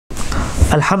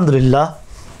Alhamdulillah,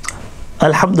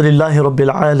 Alhamdulillahi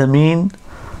Rabbil Alameen,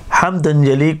 Hamdan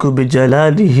yaliku bi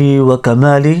jalalihi wa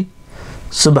kamali,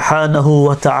 Subhanahu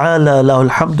wa ta'ala lahul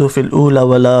hamdu fil ula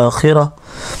wal akhirah,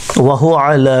 wa huwa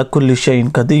ala kulli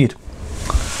shayin qadir.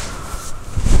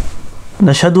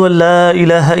 Nashhadu an la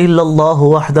ilaha illallah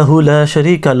wahdahu la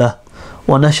sharika lah,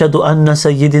 wa nashhadu anna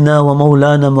sayyidina wa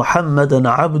maulana Muhammadan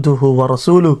abduhu wa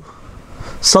rasuluh,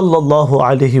 sallallahu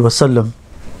alayhi wa sallam.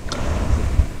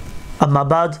 أما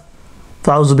بعد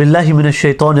فأعوذ بالله من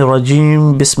الشيطان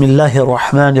الرجيم بسم الله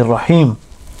الرحمن الرحيم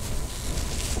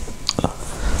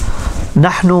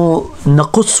نحن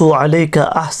نقص عليك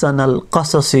أحسن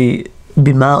القصص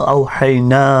بما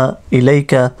أوحينا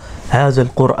إليك هذا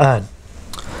القرآن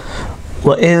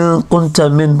وإن كنت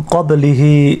من قبله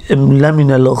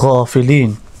لمن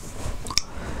الغافلين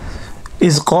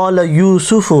إذ قال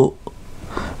يوسف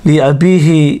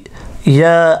لأبيه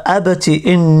يا أبت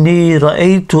إني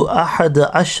رأيت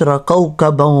 11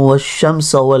 كوكبا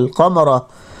والشمس والقمر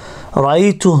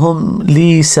رأيتهم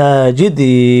لي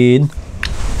ساجدين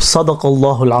صدق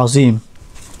الله العظيم.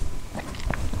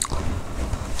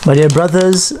 My dear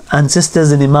brothers and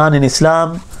sisters in Iman and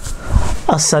Islam,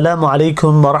 Assalamu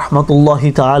alaikum wa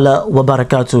rahmatullahi ta'ala wa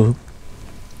barakatuh.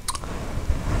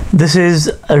 This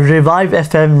is Revive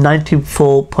FM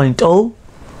 94.0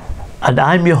 and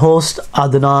I'm your host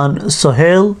Adnan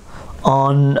Sohail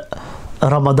on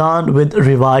Ramadan with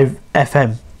Revive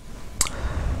FM.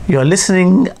 You're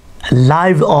listening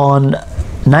live on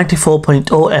 94.0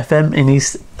 FM in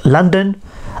East London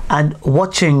and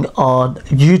watching on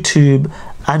YouTube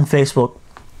and Facebook.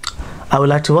 I would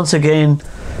like to once again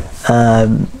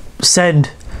send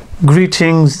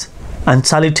greetings and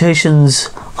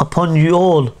salutations upon you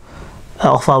all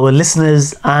of our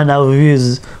listeners and our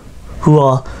viewers who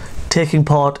are taking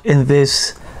part in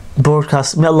this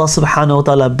broadcast. May Allah subhanahu wa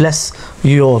ta'ala bless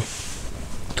you all.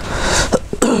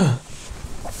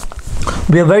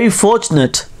 We are very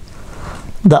fortunate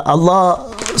that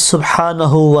Allah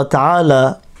subhanahu wa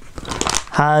ta'ala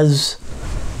has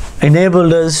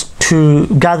enabled us to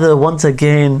gather once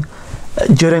again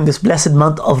during this blessed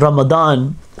month of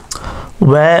Ramadan,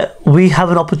 where we have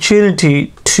an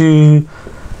opportunity to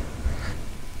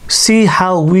see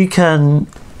how we can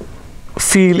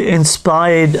feel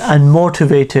inspired and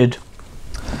motivated.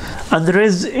 And there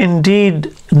is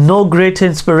indeed no greater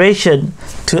inspiration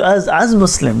to us as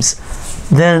Muslims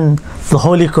than the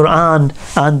Holy Quran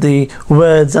and the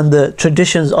words and the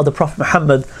traditions of the Prophet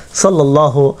Muhammad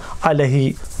sallallahu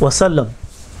alaihi wasallam.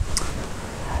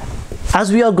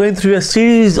 As we are going through a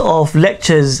series of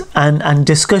lectures and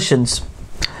discussions,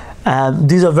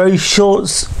 these are very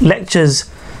short lectures,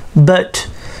 but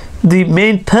the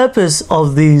main purpose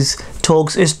of these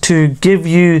talks is to give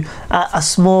you a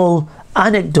small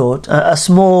anecdote, a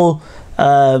small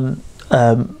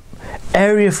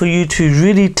area for you to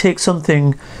really take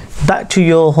something back to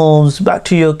your homes, back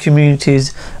to your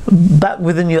communities, back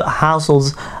within your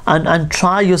households, and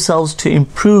try yourselves to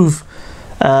improve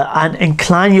and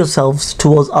incline yourselves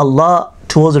towards Allah,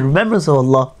 towards the remembrance of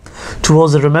Allah,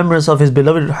 towards the remembrance of His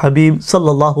beloved Habib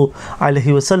sallallahu alaihi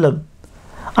wasallam.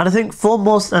 And I think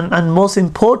foremost and most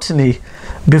importantly,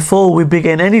 before we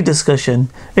begin any discussion,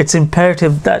 it's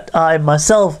imperative that I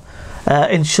myself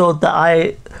ensure that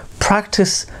I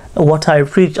practice what I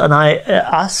preach, and I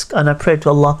ask and I pray to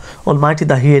Allah Almighty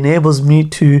that He enables me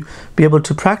to be able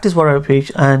to practice what I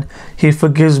preach, and He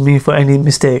forgives me for any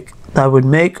mistake that I would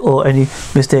make or any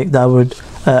mistake that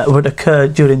would occur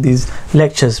during these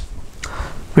lectures.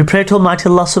 We pray to Almighty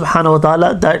Allah subhanahu wa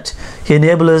ta'ala that He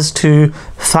enables us to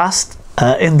fast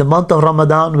in the month of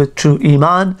Ramadan with true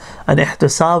iman and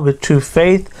ihtisab, with true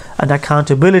faith and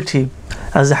accountability.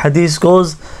 As the hadith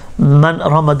goes, Man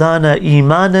Ramadana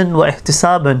imanan wa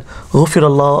ihtisaban ghufir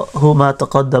Allahu ma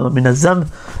taqaddama min az-zamb,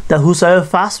 that whosoever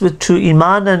fasts with true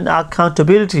iman and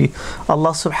accountability,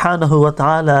 Allah subhanahu wa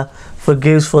ta'ala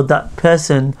forgives for that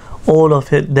person all of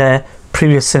their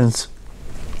previous sins.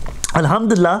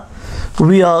 Alhamdulillah,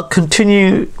 we are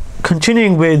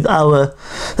continuing with our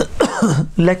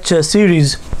lecture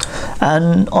series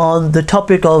and on the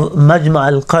topic of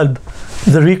Majma' al-Qalb,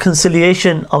 the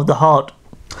reconciliation of the heart.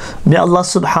 May Allah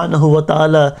subhanahu wa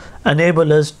ta'ala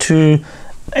enable us to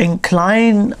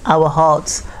incline our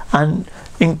hearts and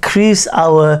increase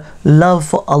our love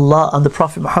for Allah and the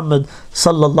Prophet Muhammad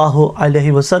sallallahu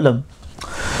alaihi wasallam.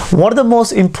 One of the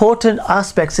most important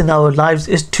aspects in our lives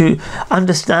is to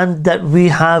understand that we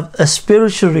have a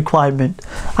spiritual requirement,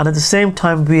 and at the same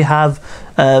time we have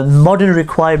modern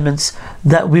requirements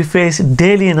that we face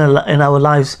daily in our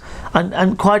lives.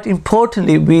 and quite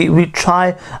importantly, we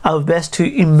try our best to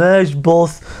immerse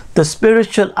both the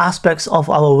spiritual aspects of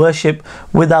our worship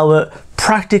with our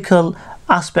practical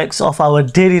aspects of our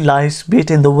daily lives, be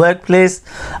it in the workplace,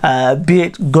 be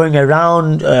it going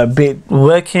around, be it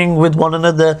working with one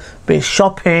another, be it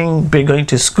shopping, be it going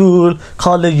to school,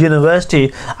 college,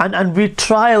 university, and we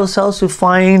try ourselves to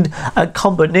find a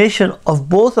combination of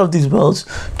both of these worlds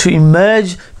to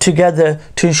emerge together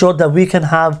to ensure that we can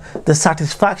have the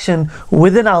satisfaction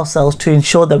within ourselves, to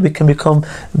ensure that we can become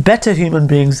better human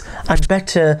beings and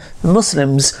better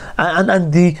Muslims.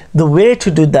 And the way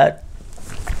to do that,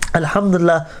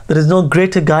 Alhamdulillah, there is no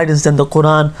greater guidance than the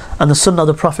Quran and the Sunnah of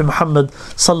the Prophet Muhammad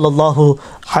sallallahu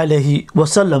alaihi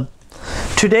wasallam.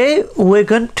 Today we're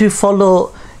going to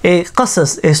follow a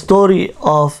qasas, a story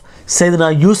of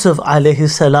Sayyidina Yousaf alayhi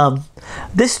salam.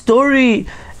 This story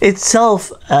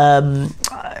itself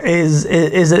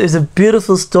is a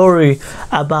beautiful story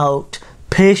about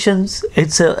patience.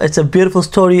 It's a beautiful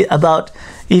story about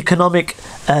economic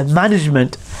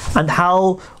management, and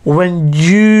how when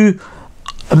you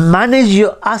manage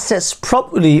your assets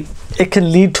properly, it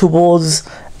can lead towards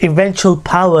eventual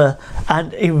power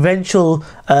and eventual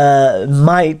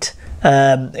might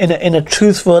in a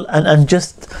truthful and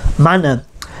just manner.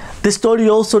 This story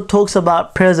also talks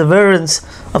about perseverance,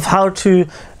 of how to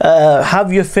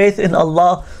have your faith in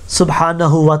Allah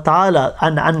subhanahu wa ta'ala,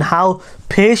 and how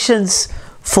patience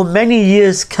for many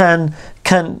years can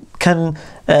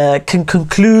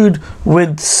conclude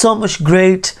with so much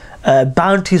great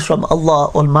bounties from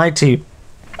Allah Almighty.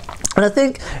 And I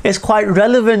think it's quite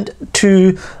relevant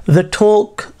to the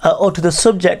talk or to the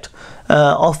subject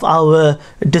of our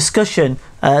discussion,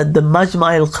 the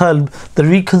Majma' al-Qalb, the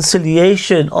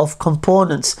reconciliation of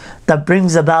components that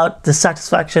brings about the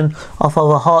satisfaction of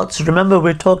our hearts. Remember,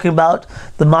 we're talking about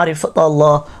the Marifat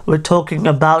Allah, we're talking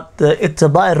about the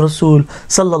Ittiba' Rasul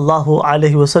sallallahu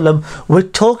alayhi wasallam, we're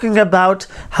talking about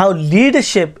how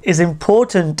leadership is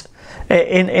important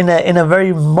in a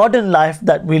very modern life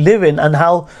that we live in, and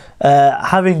how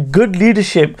having good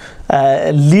leadership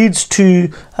leads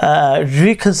to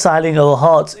reconciling our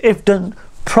hearts if done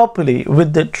properly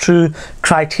with the true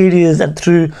criteria and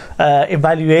through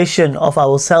evaluation of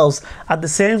ourselves. At the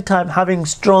same time, having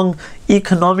strong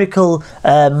economical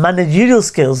managerial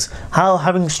skills, how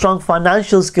having strong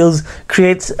financial skills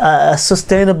creates a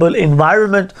sustainable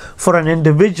environment for an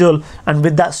individual, and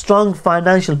with that strong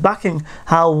financial backing,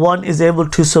 how one is able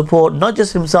to support not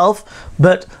just himself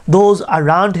but those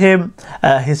around him,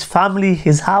 his family,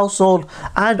 his household,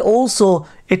 and also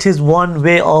it is one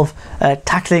way of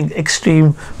tackling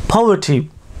extreme poverty.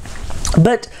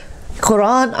 But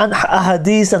Quran and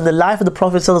Hadith and the life of the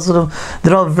Prophet ﷺ,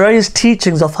 there are various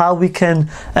teachings of how we can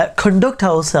conduct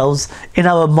ourselves in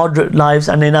our moderate lives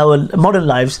and in our modern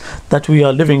lives that we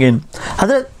are living in.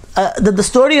 The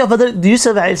story of Hazrat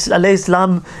Yousaf alayhi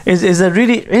salam is a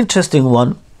really interesting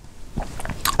one.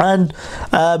 And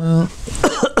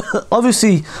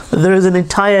obviously there is an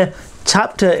entire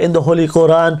chapter in the Holy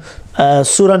Quran,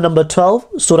 Surah number 12,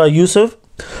 Surah Yousaf,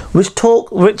 which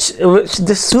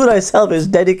this surah itself is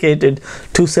dedicated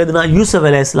to Sayyidina Yousaf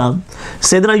alayhi salam.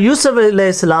 Sayyidina Yousaf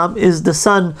alayhi salam is the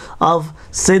son of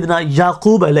Sayyidina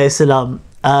Yaqub alayhi salam.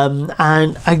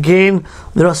 And again,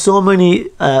 there are so many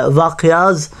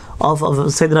waqiyas of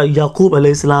Sayyidina Yaqub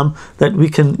alayhi salam that we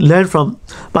can learn from.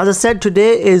 But as I said,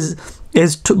 today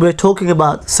we're talking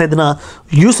about Sayyidina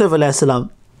Yousaf alayhi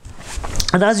salam.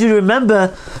 And as you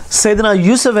remember, Sayyidina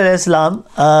Yousaf alayhi salam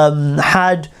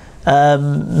had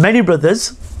many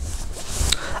brothers,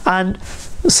 and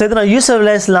Sayyidina Yousaf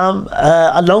alayhi salam,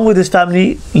 along with his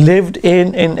family, lived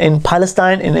in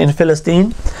Palestine, in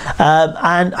Philistine.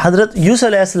 And Hazrat Yousaf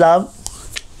alayhi salam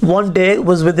one day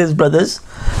was with his brothers,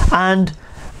 and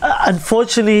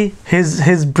unfortunately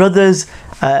his brothers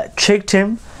tricked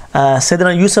him.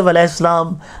 Sayyidina Yousaf alayhi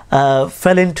salam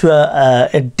fell into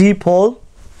a deep hole,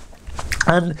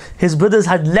 and his brothers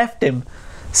had left him.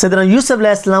 Sayyidina Yousaf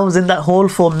alayhi salam was in that hole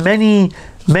for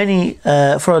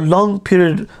for a long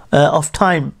period of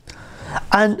time.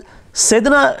 And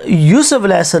Sayyidina Yousaf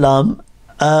alayhi salam,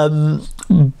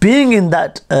 being in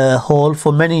that hole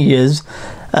for many years,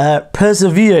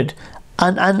 persevered.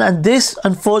 And this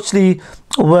unfortunately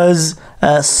was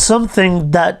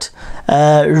something that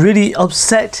really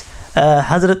upset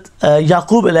Hazrat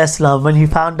Yaqub alayhi salam when he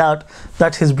found out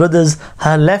that his brothers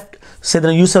had left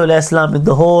Sayyidina Yousaf alayhi salam in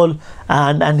the hole,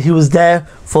 and he was there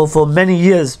for many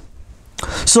years.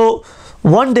 So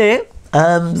one day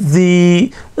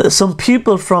some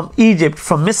people from Egypt,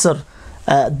 from Misr,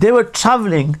 they were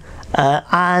traveling,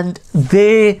 and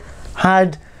they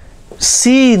had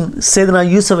seen Sayyidina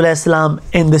Yousaf alayhi salam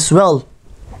in this well.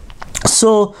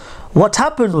 So what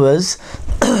happened was,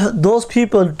 those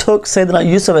people took Sayyidina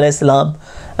Yusuf alayhi salam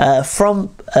from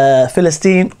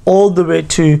Philistine all the way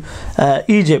to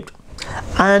Egypt,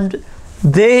 and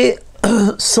they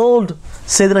sold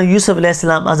Sayyidina Yusuf alayhi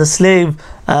salam as a slave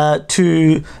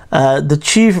to the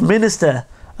chief minister,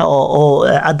 or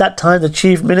at that time the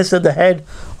chief minister, the head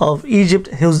of Egypt.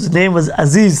 His name was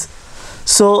Aziz.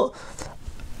 So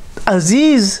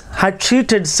Aziz had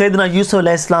treated Sayyidina Yusuf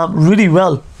alayhi salam really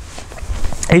well.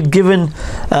 He'd given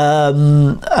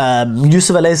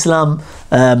Yusuf alayhi salam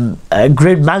a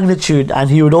great magnitude, and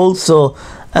he would also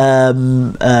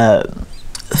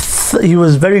he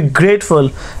was very grateful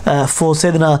for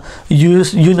Sayyidina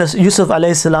Yusuf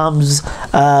alayhi salam's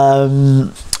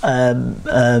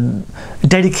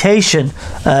dedication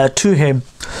to him.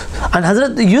 And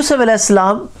Hazrat Yusuf alayhi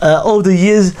salam over the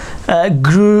years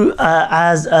grew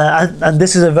and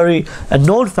this is a very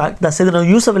known fact, that Sayyidina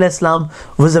Yusuf alayhi salam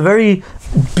was a very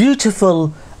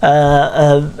beautiful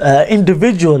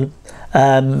individual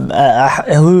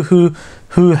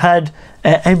who had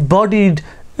embodied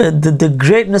the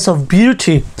greatness of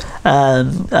beauty,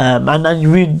 and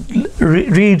we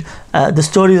read the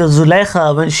stories of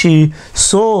Zulaykha when she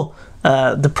saw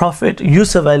the Prophet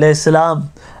Yousaf alayhi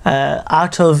salam.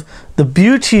 Out of the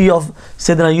beauty of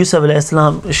Sayyidina Yusuf alayhi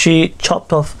salam, she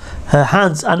chopped off her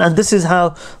hands, and this is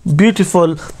how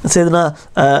beautiful Sayyidina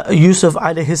Yusuf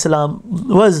alayhi salam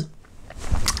was.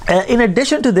 In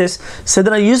addition to this,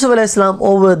 Sayyidina Yusuf alayhi salam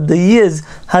over the years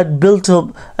had built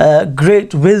up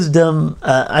great wisdom,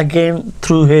 again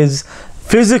through his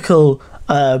physical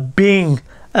being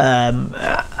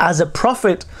as a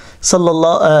prophet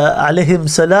sallallahu alayhi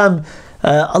wasallam.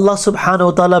 Allah subhanahu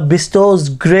wa ta'ala bestows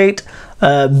great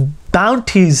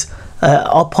bounties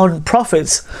upon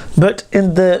prophets, but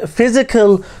in the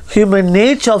physical human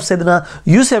nature of Sayyidina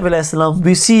Yusuf alayhi salam,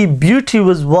 we see beauty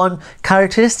was one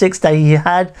characteristics that he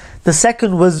had. The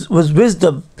second was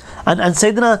wisdom, and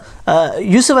Sayyidina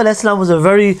Yusuf alayhi salam was a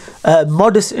very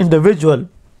modest individual,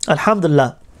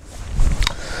 alhamdulillah.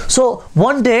 So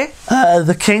one day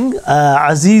the king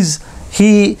Aziz,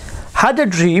 he had a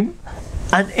dream,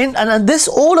 and this,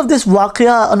 all of this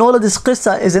waqia and all of this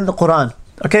qissa is in the Quran.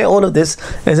 Okay, all of this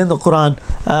is in the Quran.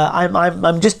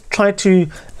 I'm just trying to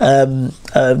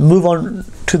move on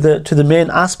to the main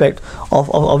aspect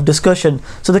of discussion.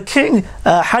 So the king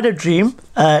had a dream.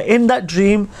 In that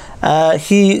dream,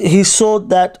 he saw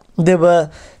that there were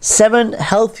 7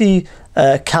 healthy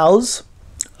cows,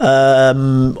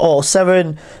 or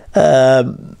 7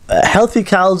 healthy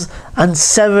cows, and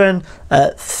 7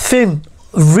 thin,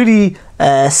 really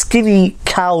skinny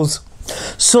cows.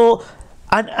 So.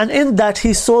 And in that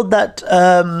he saw that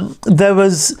there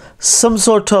was some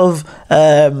sort of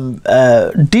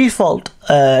defect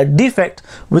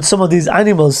with some of these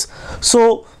animals.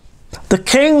 So the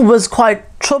king was quite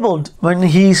troubled when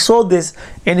he saw this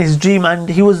in his dream, and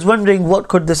he was wondering what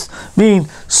could this mean.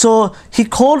 So he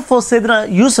called for Sayyidina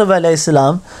Yusuf alayhi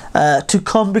salam to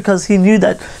come, because he knew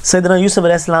that Sayyidina Yusuf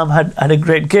alayhi salam had a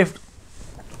great gift.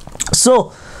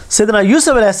 So Sayyidina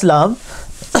Yusuf alayhi salam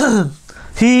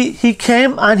he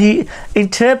came and he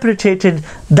interpreted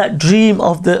that dream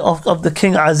of the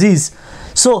King Aziz.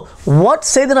 So what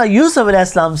Sayyidina Yusuf alayhi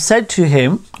salam said to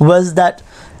him was that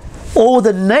over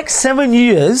the next 7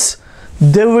 years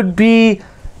there would be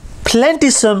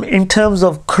plentisome in terms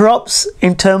of crops,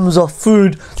 in terms of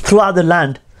food throughout the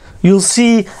land. You'll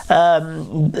see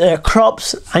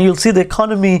crops, and you'll see the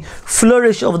economy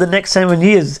flourish over the next 7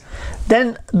 years.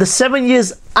 Then the 7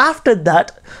 years after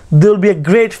that, there'll be a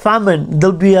great famine.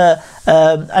 There'll be a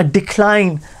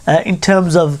decline in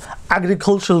terms of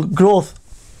agricultural growth.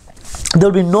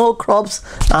 There'll be no crops,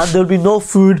 and there'll be no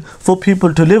food for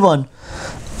people to live on.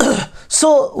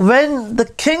 So when the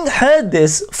king heard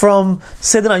this from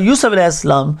Sayyidina Yusuf alayhi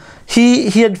salam, he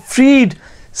had freed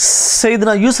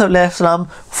Sayyidina Yusuf alayhi salam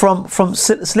from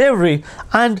slavery,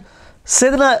 and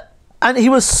he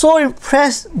was so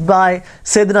impressed by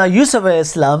Sayyidina Yusuf alayhi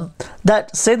salam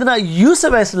that Sayyidina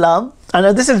Yusuf alayhi salam,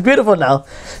 and this is beautiful now,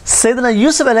 Sayyidina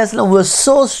Yusuf alayhi salam was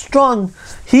so strong,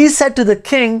 he said to the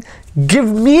king, give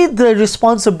me the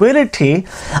responsibility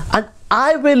and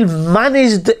I will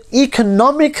manage the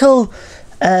economical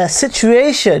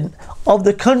situation of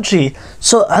the country.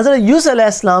 So Hazrat Yusuf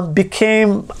alayhi salam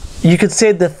became, you could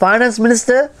say, the finance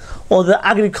minister or the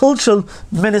agricultural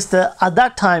minister at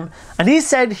that time, and he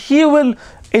said he will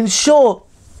ensure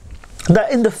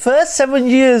that in the first 7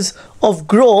 years of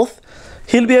growth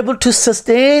he'll be able to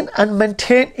sustain and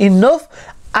maintain enough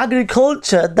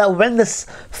agriculture that when the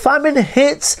famine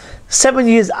hits 7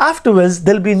 years afterwards,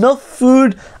 there'll be enough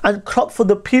food and crop for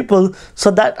the people,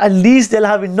 so that at least they'll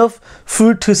have enough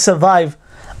food to survive.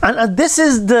 And this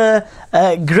is the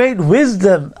great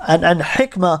wisdom and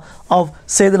hikmah of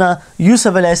Sayyidina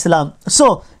Yusuf alayhi salam.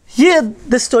 So here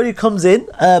the story comes in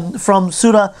from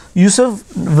Surah Yusuf,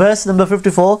 verse number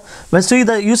 54, when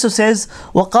Sayyidina Yusuf says,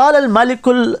 وَقَالَ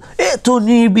الْمَلِكُ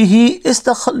ائْتُنِي بِهِ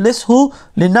اسْتَخْلِصْهُ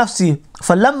لِنَفْسِي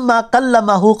فَلَمَّا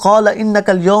كَلَّمَهُ قَالَ إِنَّكَ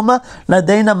الْيَوْمَ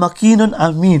لَدَيْنَا مَكِينٌ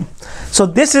أَمِينٌ. So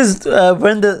this is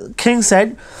when the king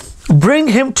said, bring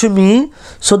him to me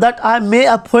so that I may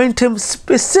appoint him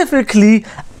specifically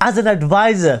as an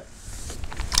advisor.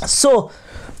 So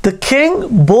the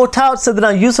king brought out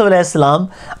Sayyidina Yusuf alayhi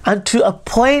salam and to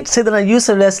appoint Sayyidina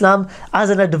Yusuf alayhi salam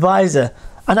as an advisor.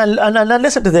 And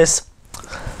listen to this.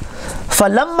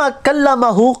 فَلَمَّا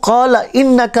كَلَّمَهُ قَالَ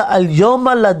إِنَّكَ الْيَوْمَ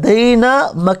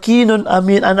لَدَيْنَا مَكِينٌ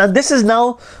أَمِينٌ. And this is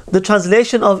now the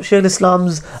translation of Shaykh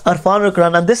Islam's Arfan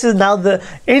al-Quran, and this is now the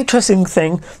interesting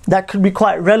thing that could be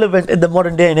quite relevant in the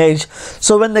modern day and age.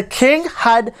 So when the king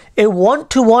had a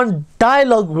one-to-one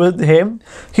dialogue with him,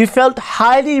 he felt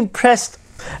highly impressed.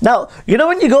 Now, you know,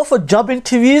 when you go for job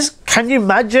interviews, can you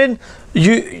imagine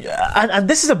and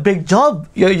this is a big job.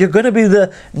 You're going to be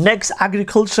the next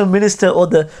agricultural minister or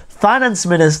the finance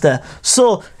minister.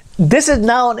 So this is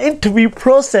now an interview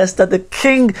process that the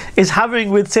king is having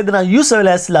with Sayyidina Yusuf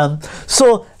alayhi salam.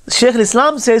 So Shaykh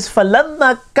al-Islam says,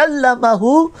 فَلَمَّا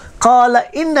كَلَّمَهُ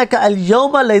قَالَ إِنَّكَ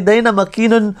الْيَوْمَ لَدَيْنَا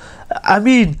مَكِينٌ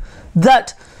أَمِينٌ.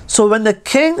 That, so when the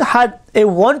king had a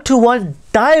one-to-one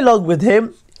dialogue with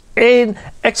him, in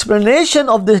explanation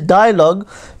of this dialogue,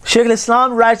 Shaykh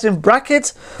al-Islam writes in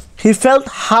brackets, he felt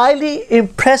highly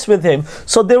impressed with him.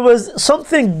 So there was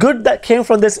something good that came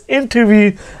from this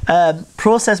interview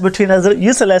process between Hazrat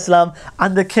Yusuf alayhi salam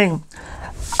and the king.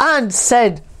 And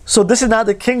said, so this is now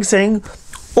the king saying,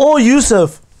 O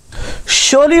Yusuf,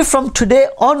 surely from today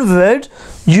onward,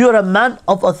 you are a man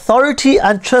of authority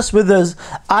and trust with us,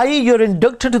 i.e. you're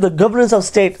inducted to the governance of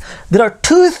state. There are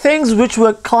two things which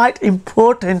were quite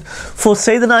important for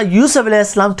Sayyidina Yusuf alayhi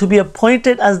salam to be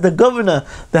appointed as the governor,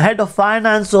 the head of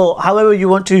finance, or however you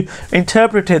want to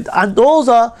interpret it. And those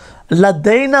are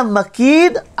Ladaina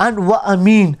Makid and Wa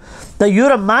Amin. That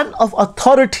you're a man of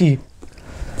authority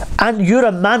and you're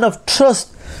a man of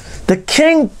trust. The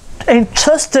king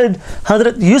entrusted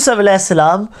Hazrat Yusuf alayhi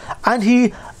salam, and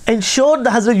he ensured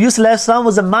that Hazrat Yusuf alayhi salam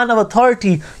was a man of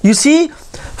authority. You see,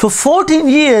 for 14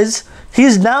 years he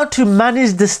is now to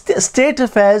manage the state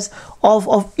affairs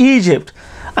of Egypt,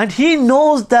 and he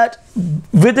knows that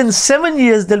within 7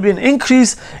 years there'll be an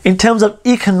increase in terms of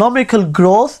economical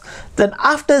growth. Then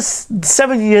after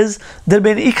 7 years there'll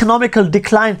be an economical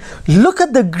decline. Look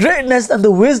at the greatness and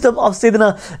the wisdom of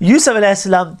Sayyidina Yusuf alayhi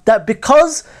salam, that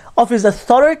because of his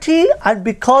authority and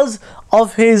because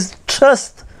of his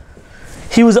trust,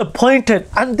 he was appointed.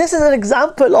 And this is an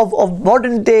example of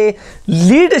modern day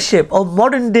leadership, of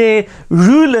modern day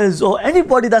rulers, or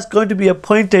anybody that's going to be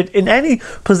appointed in any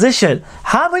position.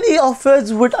 How many of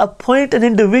us would appoint an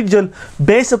individual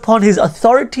based upon his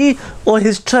authority or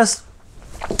his trust?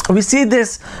 We see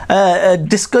this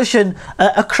discussion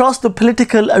across the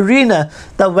political arena,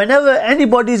 that whenever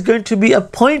anybody is going to be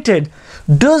appointed,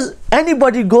 does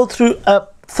anybody go through a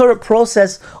thorough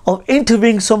process of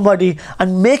interviewing somebody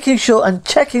and making sure and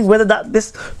checking whether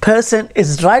this person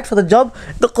is right for the job?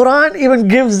 The Quran even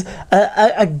gives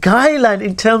a guideline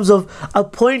in terms of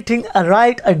appointing a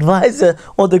right advisor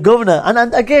or the governor.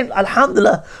 And again,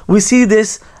 alhamdulillah, we see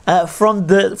this from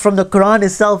the Quran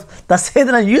itself, that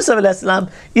Sayyidina Yusuf alayhi salam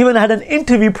even had an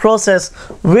interview process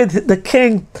with the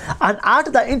king, and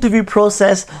after that interview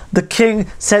process the king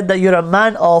said that you're a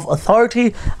man of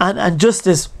authority and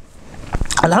justice.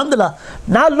 Alhamdulillah.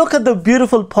 Now look at the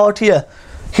beautiful part here.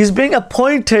 He's being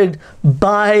appointed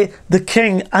by the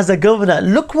king as a governor.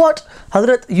 Look what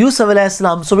Hazrat Yusuf alayhi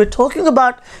salam. So we're talking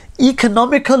about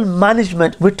economical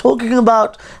management. We're talking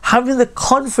about having the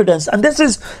confidence, and this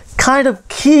is kind of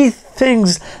key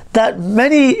things that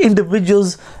many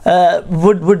individuals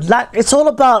would lack. It's all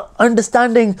about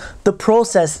understanding the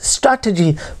process,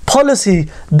 strategy, policy.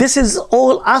 This is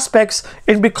all aspects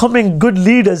in becoming good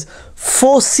leaders,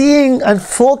 foreseeing and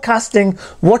forecasting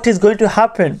what is going to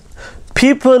happen.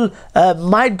 People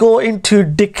might go into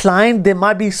decline. There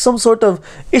might be some sort of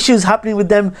issues happening with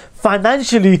them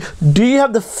financially. Do you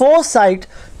have the foresight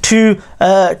to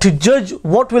judge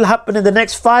what will happen in the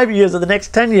next 5 years or the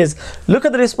next 10 years? Look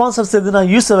at the response of Sayyidina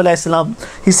Yusuf alayhi salam.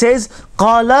 He says,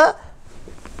 "Qala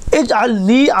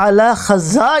ij'alni ala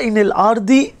khaza'in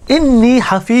al-ardi inni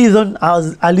hafizun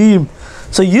alim."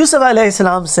 So Yusuf alayhi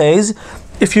salam says,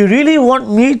 if you really want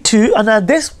me to, and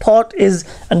this part is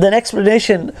and an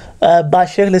explanation by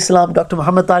Shaykh Islam Dr.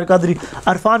 Muhammad Tariq Qadri,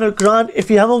 Arfan al-Quran. If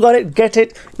you haven't got it, get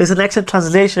it. It's an excellent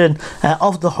translation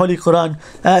of the Holy Quran.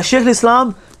 Shaykh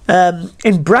Islam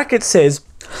in brackets says,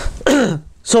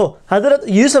 so Hazrat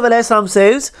Yousaf alayhi salam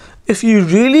says, if you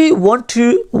really want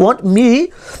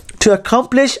me to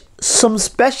accomplish some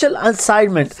special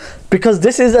assignment, because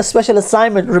this is a special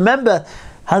assignment. Remember,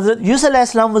 Hazrat Yousaf alayhi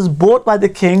salam was brought by the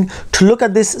king to look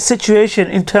at this situation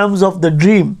in terms of the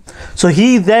dream. So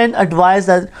he then advised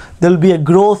that there will be a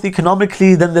growth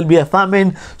economically, then there will be a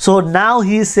famine. So now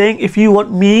he is saying, if you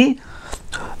want me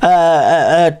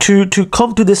to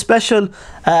come to this special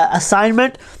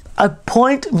assignment,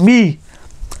 appoint me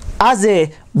as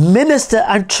a minister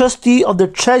and trustee of the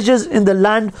treasures in the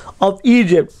land of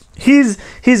Egypt. He's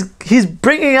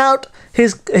bringing out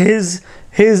his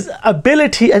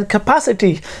ability and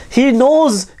capacity. He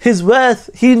knows his worth,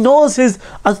 he knows his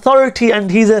authority, and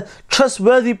he's a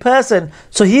trustworthy person.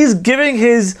 So he's giving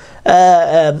his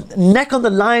neck on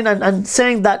the line and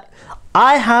saying that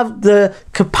I have the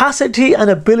capacity and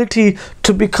ability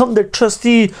to become the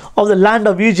trustee of the land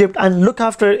of Egypt and look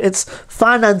after its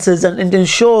finances and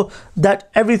ensure that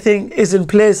everything is in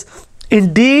place.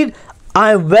 Indeed,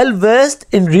 I am well versed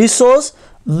in resource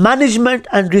management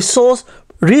and resource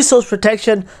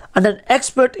protection, and an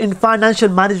expert in financial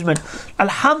management.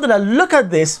 Alhamdulillah, look at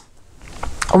this.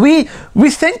 We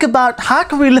think about how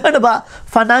can we learn about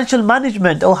financial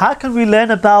management, or how can we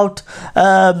learn about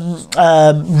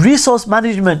resource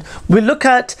management. We look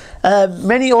at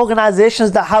many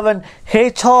organizations that have an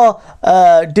HR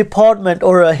department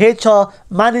or a HR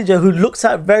manager who looks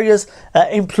at various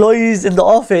employees in the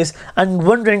office and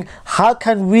wondering how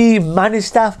can we manage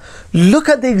staff. Look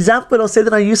at the example of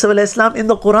Sayyidina Yousaf alayhi salam in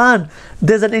the Quran.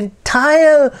 There's an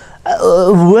entire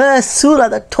verse, surah,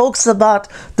 that talks about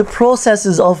the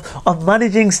processes of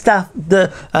managing staff, the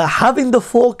having the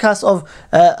forecast of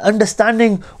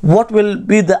understanding what will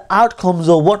be the outcomes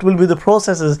or what will be the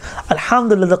processes.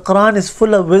 Alhamdulillah, the Quran is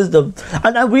full of wisdom,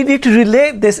 and we need to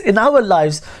relate this in our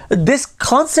lives. This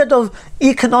concept of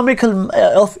economically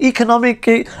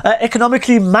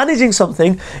managing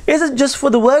something isn't just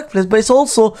for the workplace, but it's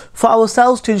also for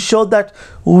ourselves, to ensure that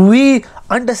we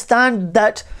understand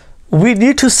that we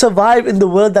need to survive in the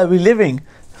world that we live in.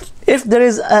 If there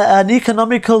is an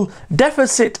economical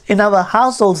deficit in our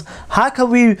households, how can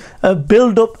we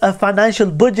build up a financial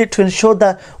budget to ensure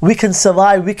that we can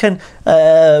survive, we can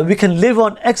live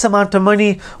on X amount of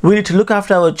money? We need to look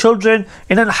after our children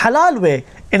in a halal way,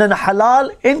 in a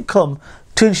halal income,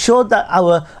 to ensure that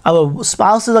our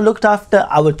spouses are looked after,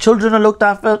 our children are looked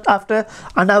after,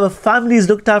 and our families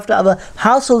looked after, our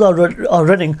households are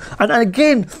running. And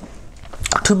again,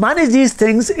 to manage these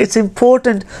things, it's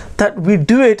important that we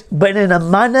do it, but in a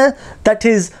manner that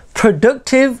is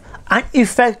productive and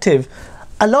effective.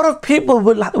 A lot of people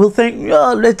will think,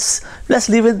 oh, let's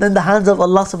leave it in the hands of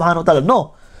Allah subhanahu wa ta'ala.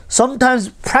 No, sometimes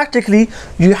practically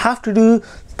you have to do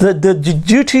the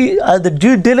duty, the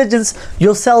due diligence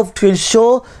yourself to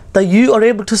ensure that you are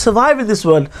able to survive in this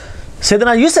world.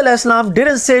 Sayyidina Yousaf alayhi salam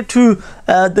didn't say to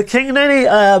the king,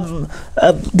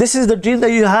 this is the dream that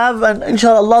you have, and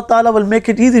inshallah Allah ta'ala will make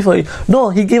it easy for you.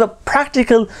 No, he gave a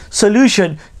practical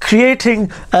solution,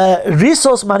 creating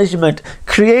resource management,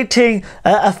 creating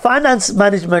a finance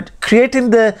management,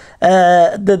 creating the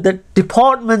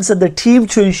departments and the team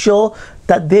to ensure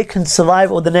that they can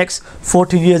survive over the next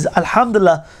 14 years.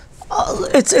 Alhamdulillah,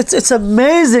 it's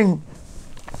amazing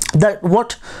that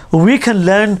what we can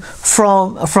learn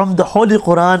from the Holy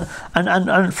Quran,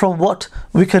 and from what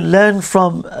we can learn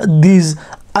from these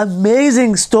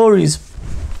amazing stories.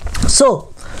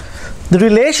 So the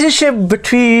relationship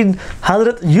between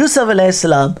Hazrat Yousaf alayhi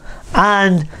salam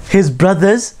and his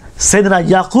brothers Sayyidina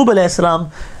Yaqub alayhi salam,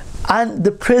 and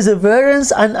the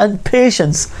perseverance and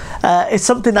patience is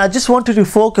something I just wanted to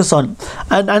focus on.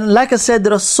 And like I said,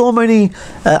 there are so many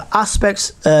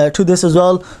aspects to this as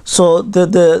well. So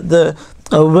the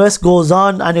verse goes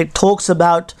on and it talks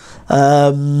about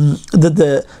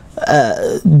the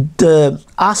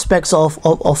aspects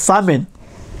of famine.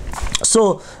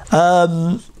 So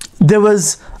there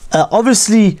was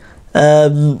obviously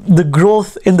the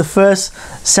growth in the first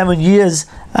 7 years.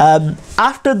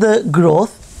 After the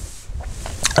growth,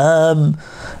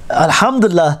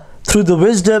 Alhamdulillah, through the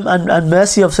wisdom and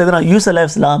mercy of Sayyidina Yousaf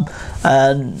alayhi salam,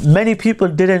 many people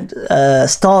didn't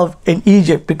starve in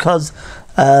Egypt because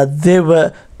they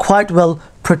were quite well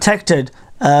protected.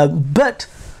 But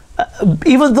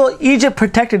even though Egypt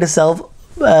protected itself,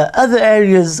 other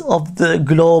areas of the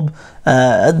globe,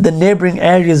 the neighboring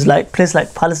areas, like places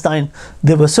like Palestine,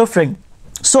 they were suffering.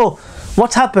 So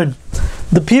what happened?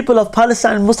 the people of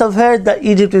Palestine must have heard that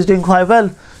Egypt is doing quite well.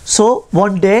 So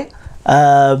one day,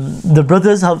 the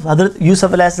brothers of Hazrat Yousaf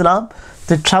alayhi salam,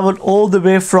 they traveled all the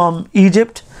way from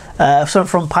Egypt,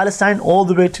 from Palestine all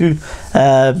the way to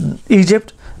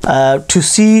Egypt, to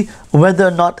see whether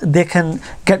or not they can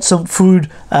get some food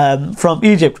from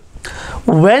Egypt.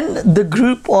 When the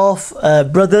group of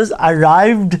brothers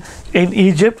arrived in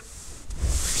Egypt,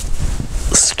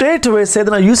 straight away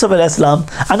Sayyidina Yousaf alayhi salam,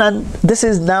 and this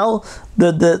is now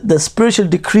the spiritual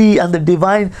decree and the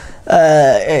divine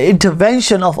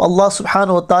intervention of Allah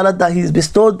subhanahu wa ta'ala, that He's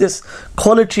bestowed this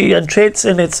quality and traits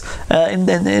in His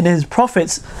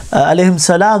prophets alayhim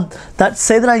salam, that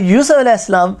Sayyidina Yousaf alayhi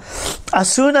salam,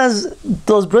 as soon as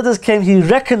those brothers came, he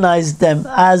recognized them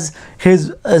as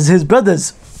his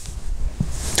brothers.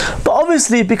 But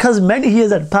obviously, because many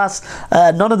years had passed,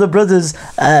 none of the brothers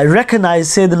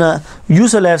recognized Sayyidina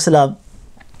Yousaf alayhi salam.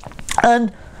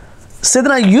 And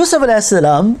Sayyidina Yousaf alayhi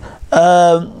salam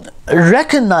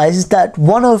recognized that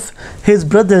one of his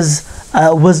brothers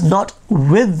was not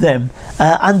with them,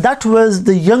 and that was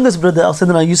the youngest brother of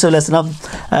Sayyidina Yousaf alayhi salam,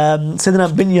 Sayyidina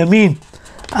Binyamin,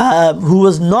 who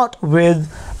was not with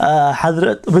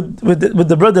with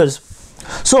the brothers.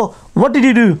 So what did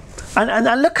he do?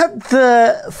 And look at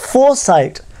the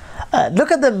foresight. Look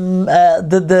at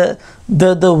the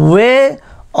way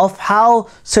of how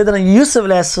Sayyidina Yousaf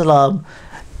alayhi salam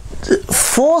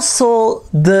foresaw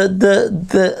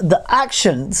the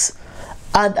actions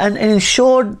and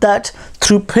ensured that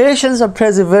through patience and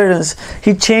perseverance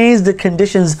he changed the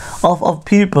conditions of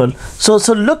people. So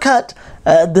look at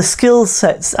the skill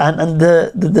sets and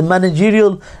the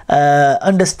managerial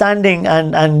understanding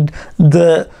and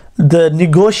the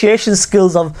negotiation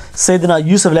skills of Sayyidina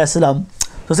Yousaf alayhi salam.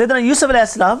 So Sayyidina Yousaf alayhi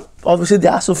salam, obviously they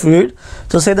asked for food.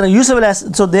 So Sayyidina Yousaf alayhi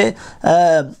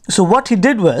salam, so what he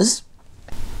did was,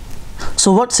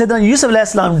 so what Sayyidina Yousaf alayhi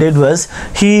salam did was,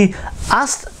 he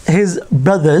asked his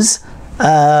brothers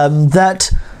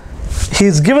that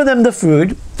he's given them the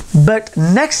food, but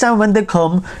next time when they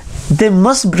come, they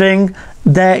must bring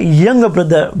their younger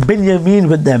brother Binyamin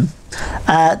with them.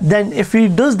 Then if he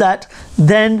does that,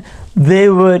 then they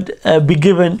would be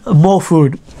given more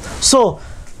food. So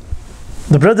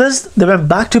the brothers, they went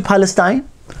back to Palestine.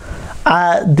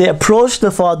 They approached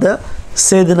the father,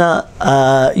 Sayyidina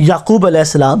Yaqub alayhi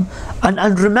salam,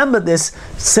 and remember this,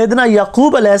 Sayyidina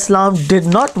Yaqub alayhi salam did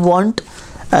not want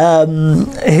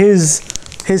his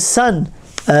son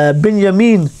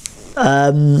Binyamin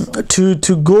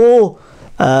to go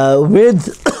with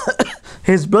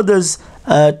his brothers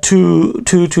to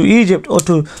Egypt or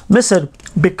to Misr,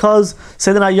 because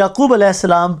Sayyidina Yaqub alayhi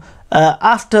salam,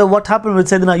 after what happened with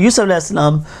Sayyidina Yousaf alayhi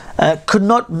salam, could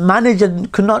not manage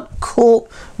and could not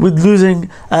cope with losing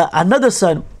another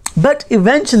son. But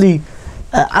eventually,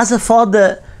 as a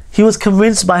father, he was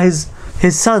convinced by his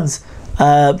sons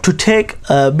to take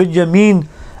Binyamin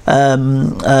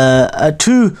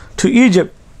to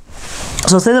Egypt.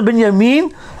 So Sayyidina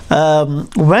Binyamin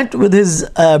went with his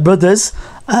brothers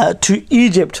to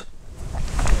Egypt,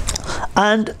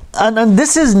 and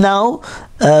this is now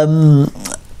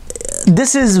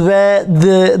this is where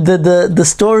the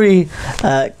story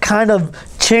kind of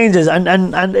changes,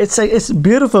 and it's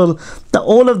beautiful that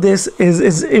all of this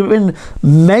is even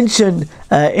mentioned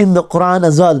in the Quran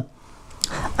as well.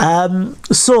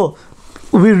 So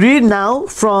we read now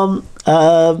from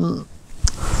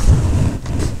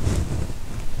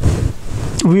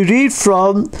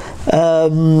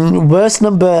verse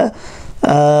number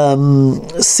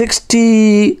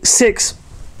 66,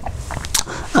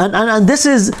 and this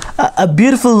is a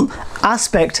beautiful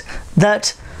aspect,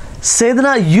 that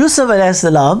Sayyidina Yousaf alayhi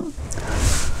salam,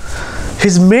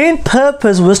 his main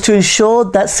purpose was to ensure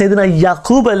that Sayyidina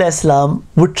Yaqub alayhi salam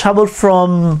would travel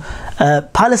from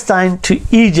Palestine to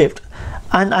Egypt.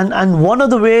 And one of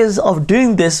the ways of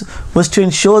doing this was to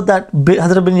ensure that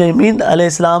Hazrat Binyamin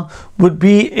alayhi salam would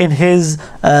be in his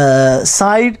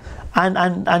side,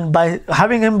 and by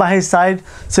having him by his side,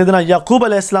 Sayyidina Yaqub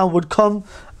alayhi salam would come,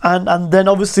 and then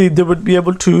obviously they would be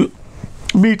able to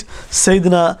meet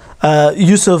Sayyidina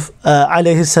Yousaf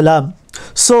alayhi salam.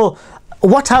 So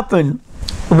what happened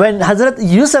when Hazrat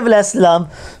Yousaf alayhi salam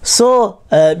saw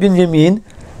Binyamin?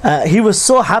 He was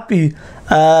so happy,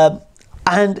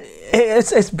 and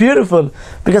it's beautiful,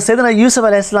 because Sayyidina Yousaf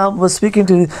alayhi salam was speaking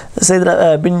to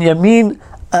Sayyidina Binyamin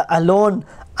alone,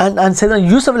 and Sayyidina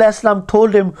Yousaf alayhi salam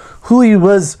told him who he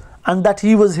was and that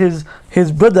he was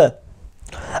his brother,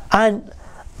 and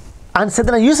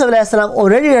Sayyidina Yousaf alayhi salam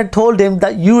already had told him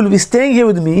that you will be staying here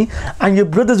with me and your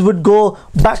brothers would go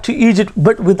back to Egypt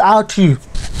but without you.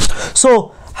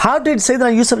 So how did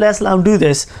Sayyidina Yousaf alayhi salam do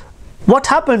this? what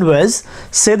happened was,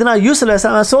 Sayyidina Yusuf alayhi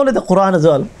salam, I saw it in the Quran as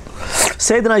well,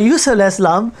 Sayyidina Yusuf alayhi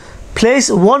salam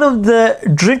placed one of the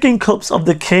drinking cups of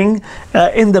the king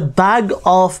in the bag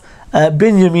of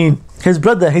Binyamin, his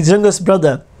brother, his youngest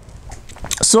brother.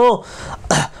 So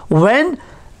when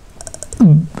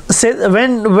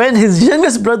his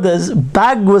youngest brother's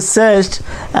bag was searched,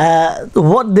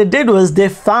 what they did was they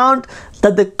found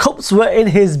that the cups were in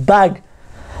his bag,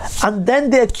 and then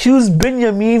they accused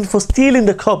Binyamin for stealing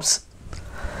the cups.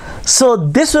 So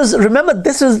this was, remember,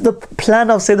 this was the plan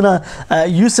of Sayyidina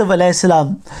Yusuf alayhi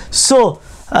salam. So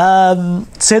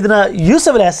Sayyidina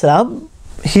Yusuf alayhi salam,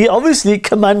 he obviously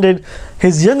commanded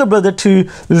his younger brother to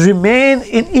remain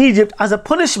in Egypt as a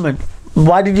punishment.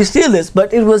 Why did you steal this?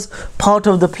 But it was part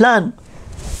of the plan.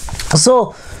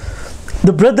 So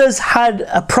the brothers had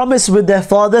a promise with their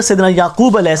father, Sayyidina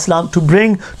Yaqub alayhi salam, to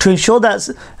ensure that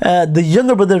the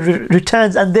younger brother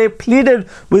returns, and they pleaded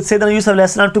with Sayyidina Yusuf alayhi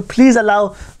salam to please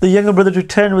allow the younger brother to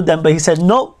return with them, but he said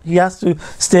no, he has to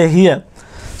stay here.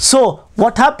 So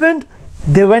what happened?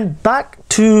 They went back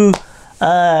to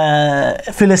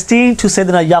Philistine to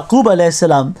Sayyidina Yaqub alayhi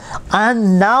salam,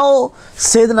 and now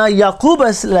Sayyidina Yaqub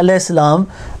alayhi salam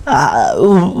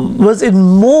was in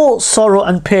more sorrow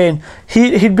and pain.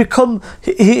 He'd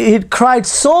cried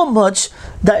so much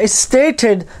that it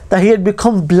stated that he had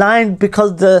become blind,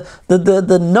 because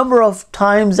the number of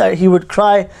times that he would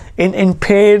cry in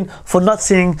pain for not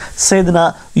seeing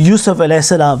Sayyidina Yusuf alayhi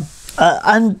salam.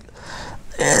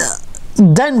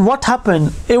 Then what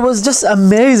happened? It was just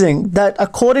amazing that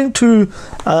according to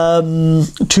the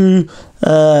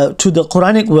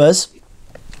Quranic verse,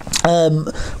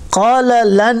 قال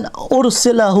لن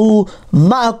أرسله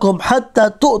معكم حتى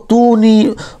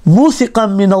تؤتوني موثقا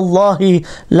من الله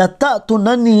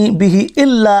لتأتونني به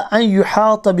إلا أن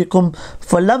يحاط بكم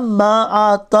فلما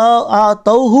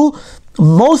أعطوه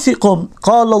موثقا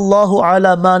قال الله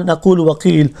على ما نقول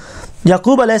وكيل.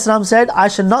 Yaqub alayhi salam said, I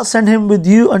shall not send him with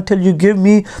you until you give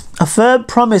me a firm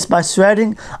promise by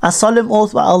swearing a solemn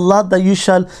oath by Allah that you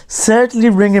shall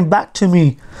certainly bring him back to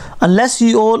me, unless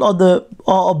you all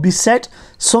are beset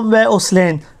somewhere or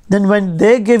slain. Then when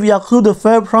they gave Yaqub the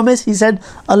firm promise, he said,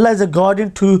 Allah is a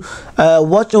guardian to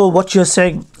watch over what you're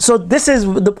saying. So this is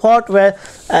the part where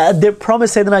they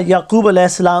promised Sayyidina Yaqub alayhi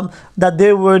salam that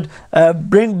they would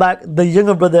bring back the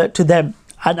younger brother to them.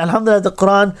 And alhamdulillah, the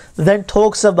Quran then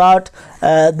talks about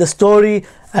the story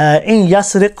in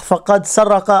Yasriq faqad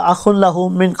sarraqa akhun lahu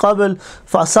min qabl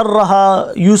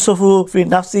fasarraha Yusufu fi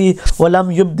nafsi wa lam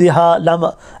yubdiha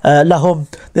lahum.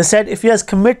 They said, if he has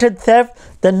committed theft,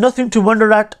 then nothing to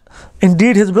wonder at.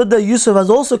 Indeed, his brother Yusuf has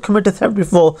also committed theft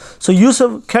before. So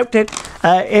Yusuf kept it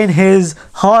in his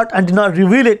heart and did not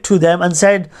reveal it to them, and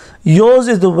said, yours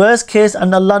is the worst case,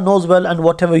 and Allah knows well, and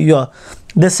whatever you are.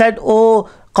 They said, oh,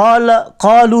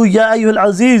 قالوا يا أيها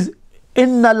العزيز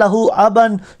إن له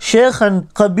أبا شيخا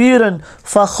كبيرا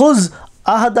فخذ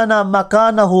أحدنا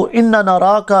مكانه إننا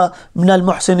نراك من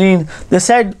المحسنين. They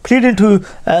said, pleading to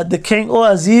the king, O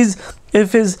Aziz,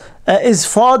 if his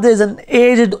father is an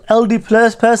aged elderly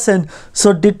person,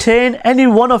 so detain any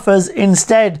one of us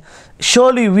instead.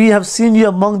 Surely we have seen you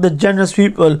among the generous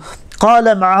people. قال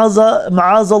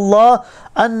معاذ الله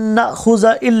أن نأخذ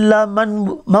إلا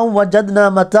من وجدنا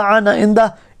متاعنا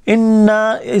عنده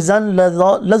إنا إذا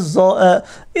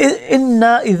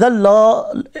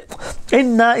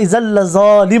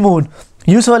لظالمون.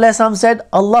 Yusuf alayhi salam said,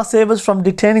 Allah save us from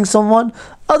detaining someone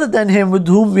other than him with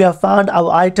whom we have found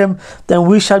our item, then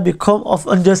we shall become of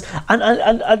unjust.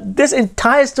 And this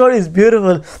entire story is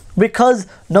beautiful, because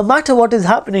no matter what is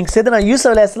happening, Sayyidina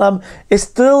Yusuf alayhi salam is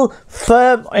still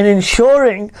firm in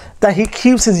ensuring that he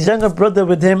keeps his younger brother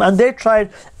with him, and they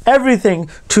tried everything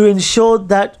to ensure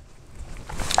that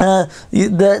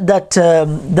that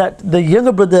the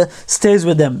younger brother stays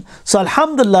with them. So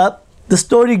alhamdulillah, the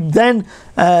story then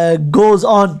goes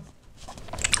on,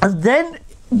 and then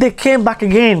they came back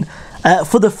again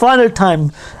for the final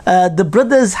time. The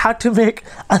brothers had to make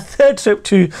a third trip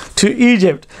to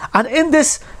Egypt, and in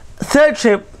this third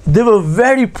trip they were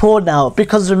very poor now,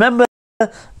 because remember,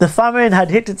 the famine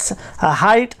had hit its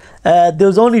height. There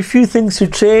was only few things to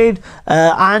trade,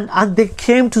 and they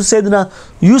came to Sayyidina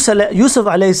Yusuf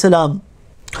alayhi salam.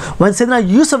 When Sayyidina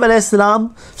Yusuf alayhi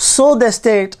salam saw their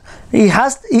state, he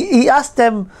asked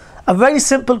them a very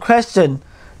simple question: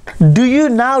 do you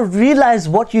now realize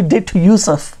what you did to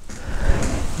Yusuf?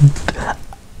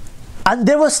 And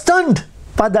they were stunned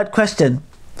by that question.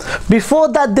 Before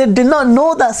that, they did not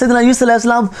know that Sayyidina Yusuf alayhi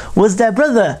salam was their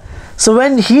brother. So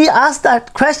when he asked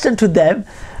that question to them,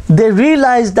 they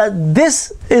realized that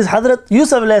this is Hazrat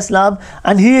Yusuf alayhi salam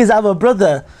and he is our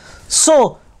brother.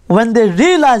 So when they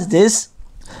realized this,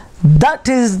 that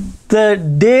is the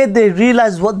day they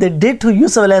realized what they did to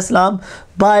Yusuf alayhi salam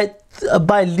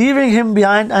by leaving him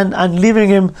behind and leaving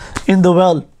him in the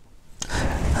well.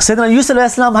 Sayyidina Yusuf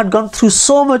alayhi salam had gone through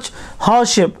so much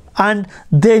hardship and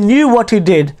they knew what he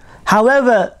did.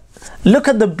 However, look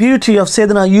at the beauty of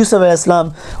Sayyidina Yusuf alayhi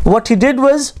salam. What he did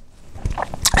was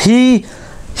he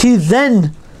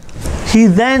then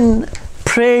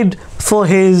prayed for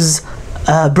his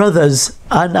brothers,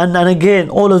 and again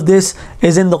all of this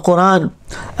is in the Quran,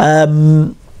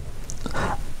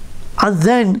 and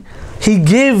then he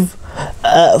gave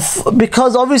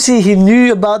because obviously he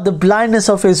knew about the blindness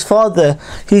of his father.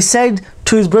 He said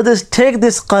to his brothers, take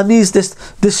this qamis,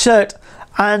 this shirt,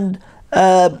 and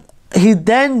he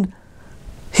then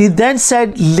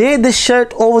said, lay this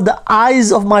shirt over the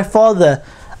eyes of my father.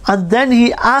 And then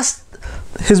he asked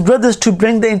his brothers to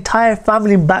bring the entire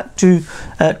family back to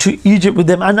Egypt with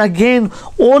them. And again,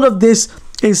 all of this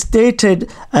is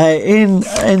stated in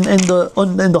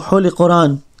the Holy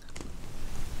Quran.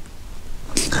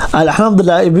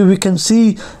 Alhamdulillah, we can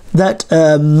see that,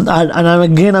 and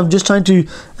again, I'm just trying to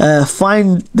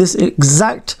find this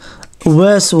exact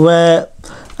verse where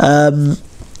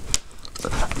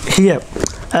here,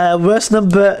 verse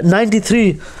number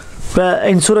 93.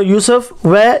 In Surah Yusuf,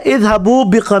 where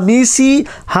اذهبوا بقميصي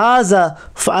هذا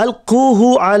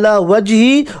فألقوه على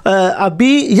وجهي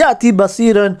أبي يأتي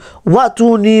بصيرا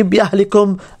وأتوني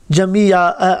بأهلكم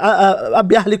جميعا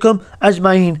بأهلكم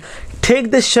أجمعين.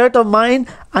 Take this shirt of mine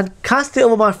and cast it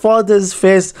over my father's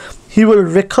face. He will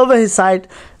recover his sight.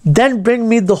 Then bring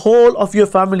me the whole of your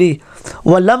family.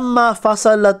 وَلَمَّا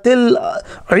فَصَلَتِ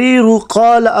الْعِيرُ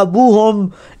قَالَ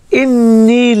أَبُوهُمْ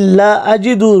إني لا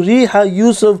أجد ريح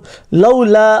يوسف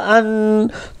لولا أن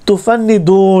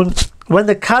تفندون. When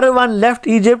the caravan left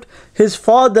Egypt, his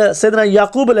father Sayyidina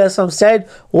Yaqub alayhi salam said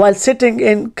while sitting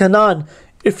in Canaan,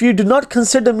 if you do not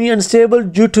consider me unstable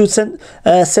due to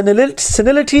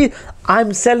senility,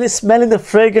 I'm smelling the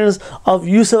fragrance of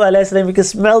Yusuf alayhi salam. We can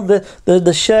smell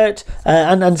the shirt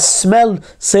and smell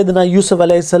Sayyidina Yusuf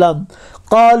alayhi salam.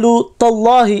 قالوا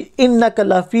تالله إنك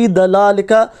لفي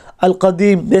ضلالك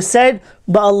القديم. They said,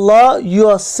 by Allah, you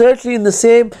are certainly in the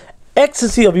same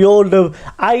ecstasy of your old love.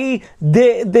 I.e.,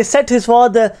 they said to his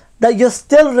father that you're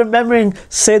still remembering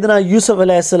Sayyidina Yusuf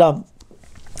alayhi salam.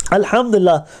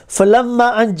 Alhamdulillah.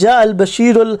 فَلَمَّا أَنْ جَاءَ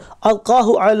الْبَشِيرُ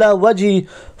أَلْقَاهُ عَلَى وَجْهِ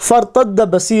فَارْتَدَّ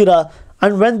بَصِيرًا.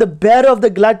 And when the bearer of the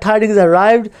glad tidings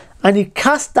arrived and he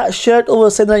cast that shirt over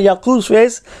Sayyidina Yaqub's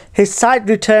face, his sight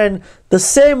returned. The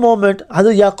same moment,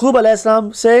 Hazrat Yaqub alayhi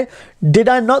salam say, did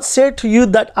I not say to you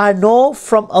that I know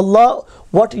from Allah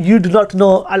what you do not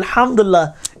know?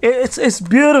 Alhamdulillah. It's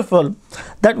beautiful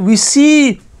that we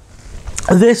see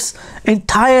this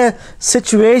entire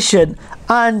situation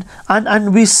and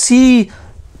we see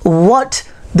what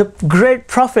the great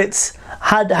prophets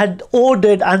had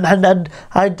ordered and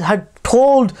had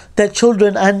told their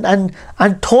children and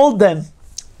told them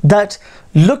that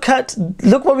look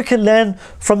what we can learn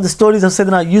from the stories of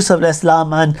Sayyidina Yusuf alayhi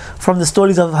salam and from the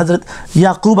stories of Hazrat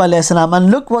Yaqub alayhi salam, and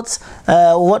look what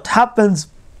happens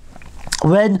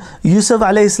when Yusuf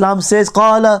alayhi salam says,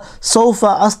 قَالَ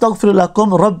سَوْفَ أَسْتَغْفِرُ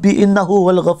لَكُمْ رَبِّي إِنَّهُ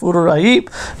وَالْغَفُورُ الرَّحِيمُ.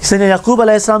 Sayyidina Yaqub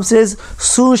alayhi salam says,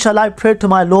 soon shall I pray to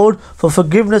my Lord for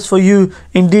forgiveness for you.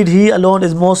 Indeed, He alone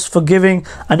is most forgiving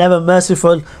and ever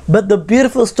merciful. But the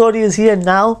beautiful story is here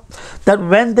now, that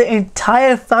when the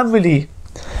entire family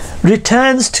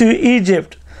returns to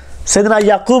Egypt, Sayyidina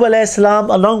Yaqub alayhi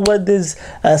salam along with his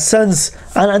sons,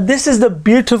 and this is the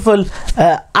beautiful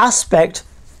aspect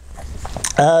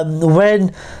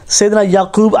when Sayyidina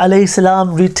Yaqub alayhi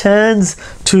salam returns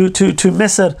to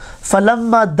Misr.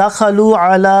 فَلَمَّا دَخَلُوا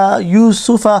عَلَى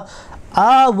يُوسُفَ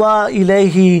آوَى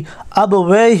إِلَيْهِ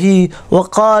أَبَوَيْهِ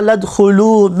وَقَالَ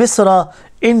ادْخُلُوا مِصْرَ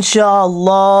إِنْ شَاءَ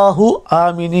اللَّهُ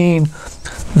آمِنِينَ.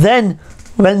 Then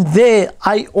when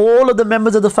all of the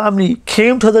members of the family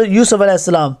came to the Yusuf alayhi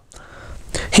salam,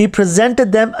 he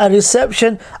presented them a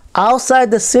reception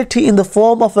outside the city in the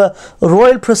form of a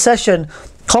royal procession,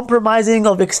 comprising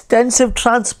of extensive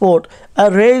transport,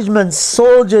 arrangements,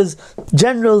 soldiers,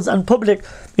 generals, and public.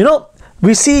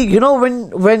 We see,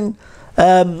 when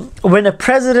a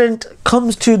president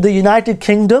comes to the United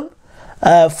Kingdom,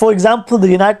 for example,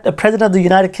 the President of the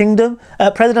United Kingdom,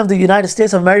 President of the United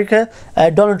States of America,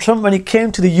 Donald Trump, when he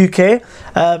came to the UK,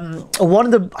 one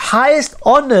of the highest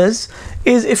honors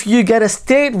is if you get a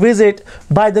state visit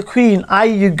by the Queen,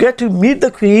 i.e. you get to meet the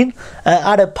Queen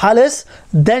at a palace,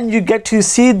 then you get to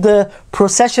see the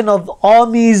procession of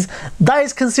armies. That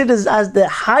is considered as the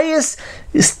highest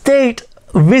state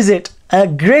visit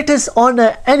greatest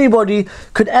honor anybody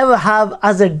could ever have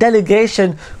as a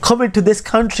delegation coming to this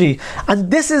country. And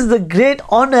this is the great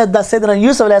honor that Sayyidina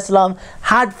Yusuf alayhi salam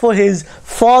had for his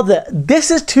father.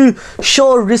 This is to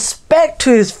show respect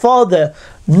to his father,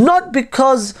 not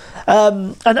because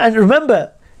and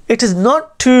remember, it is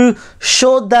not to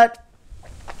show that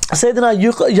Sayyidina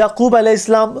Yaqub alayhi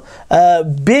salam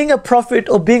being a prophet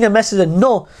or being a messenger.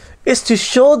 No, it's to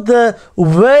show the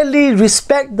worldly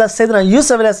respect that Sayyidina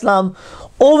Yusuf alayhi salam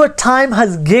over time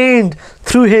has gained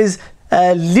through his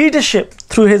leadership,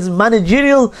 through his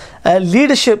managerial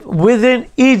leadership within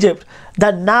Egypt,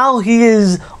 that now he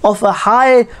is of a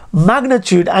high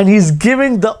magnitude and he's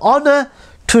giving the honor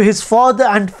to his father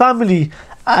and family.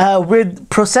 With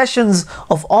processions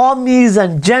of armies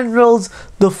and generals,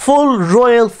 the full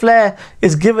royal flair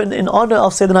is given in honor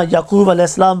of Sayyidina Yaqub alayhi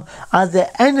salam. As they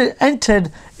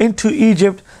entered into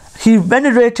Egypt, he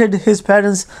venerated his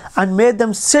parents and made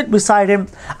them sit beside him.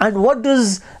 And what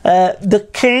does the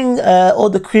king or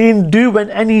the queen do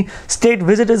when any state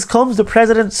visitors comes? The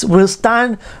presidents will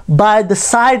stand by the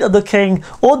side of the king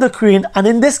or the queen. And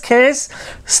in this case,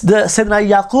 the Sayyidina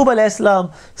Yaqub alayhi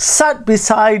salam sat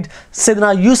beside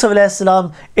Sayyidina Yusuf alayhi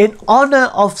salam in honor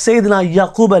of Sayyidina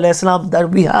Yaqub alayhi salam, that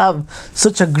we have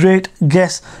such a great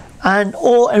guest. And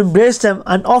all embraced them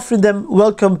and offered them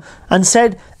welcome and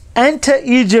said, "Enter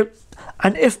Egypt,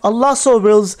 and if Allah so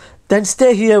wills, then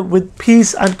stay here with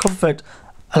peace and comfort."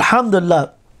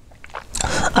 Alhamdulillah.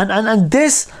 And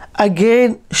this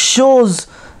again shows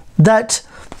that,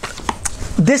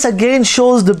 this again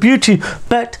shows the beauty,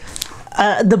 but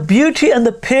the beauty and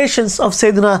the patience of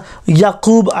Sayyidina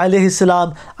Yaqub alayhi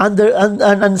salam, and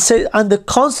the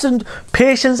constant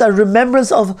patience and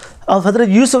remembrance of Hazrat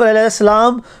Yusuf alayhi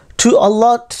salam to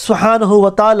Allah subhanahu wa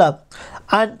ta'ala.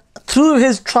 And through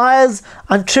his trials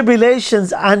and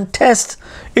tribulations and tests,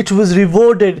 it was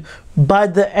rewarded by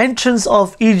the entrance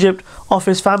of Egypt of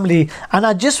his family. And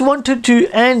I just wanted to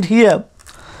end here,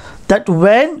 that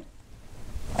when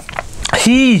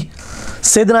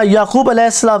Sayyidina Yaqub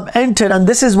alayhi salam entered, and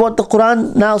this is what the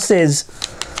Quran now says,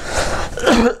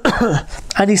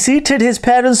 and he seated his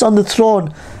parents on the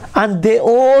throne, and they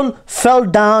all fell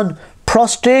down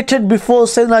prostrated before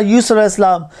Sayyidina Yusuf alayhi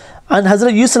salam. And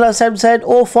Hazrat Yusuf alayhi salam said,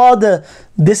 "O father,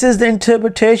 this is the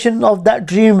interpretation of that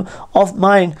dream of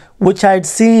mine which I had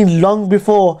seen long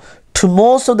before." To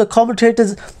most of the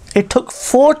commentators, it took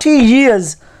 40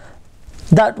 years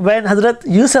that when Hazrat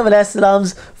Yusuf alayhi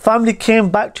salam's family came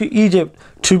back to Egypt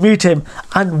to meet him.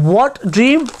 And what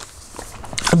dream?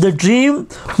 The dream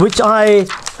which I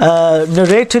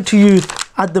narrated to you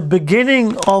at the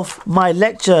beginning of my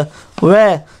lecture,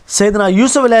 where Sayyidina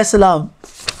Yusuf alayhi salam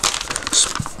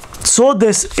saw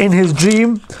this in his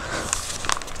dream.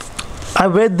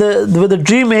 Where the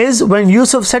dream is, when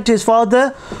Yusuf said to his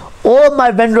father, "O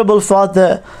my venerable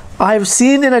father, I have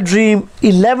seen in a dream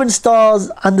 11 stars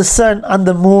and the sun and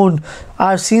the moon.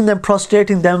 I have seen them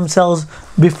prostrating themselves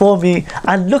before me."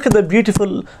 And look at the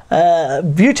beautiful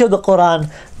beauty of the Quran,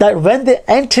 that when they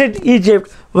entered Egypt,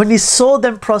 when he saw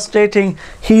them prostrating,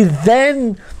 he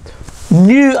then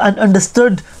knew and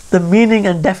understood the meaning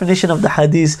and definition of the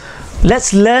hadith.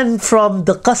 Let's learn from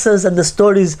the qasas and the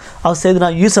stories of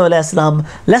Sayyidina Yusuf alayhi salam.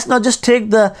 Let's not just take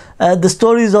the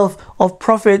stories of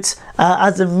prophets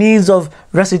as a means of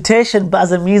recitation, but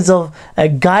as a means of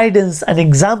guidance and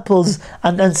examples,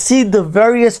 and see the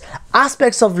various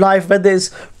aspects of life, whether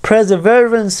it's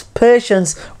perseverance,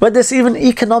 patience, whether it's even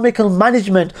economical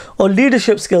management or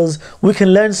leadership skills. We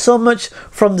can learn so much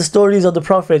from the stories of the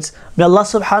prophets. May Allah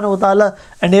subhanahu wa ta'ala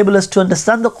enable us to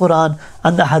understand the Quran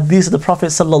and the hadith of the Prophet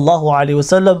sallallahu alaihi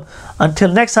wasallam. Until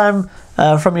next time,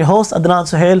 from your host Adnan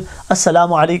Sohail,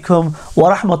 Assalamu alaikum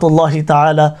wa rahmatullahi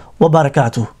ta'ala wa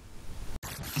barakatuh.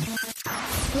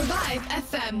 Revive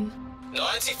FM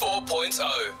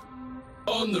 94.0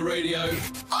 on the radio,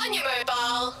 on your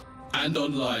mobile and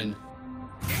online.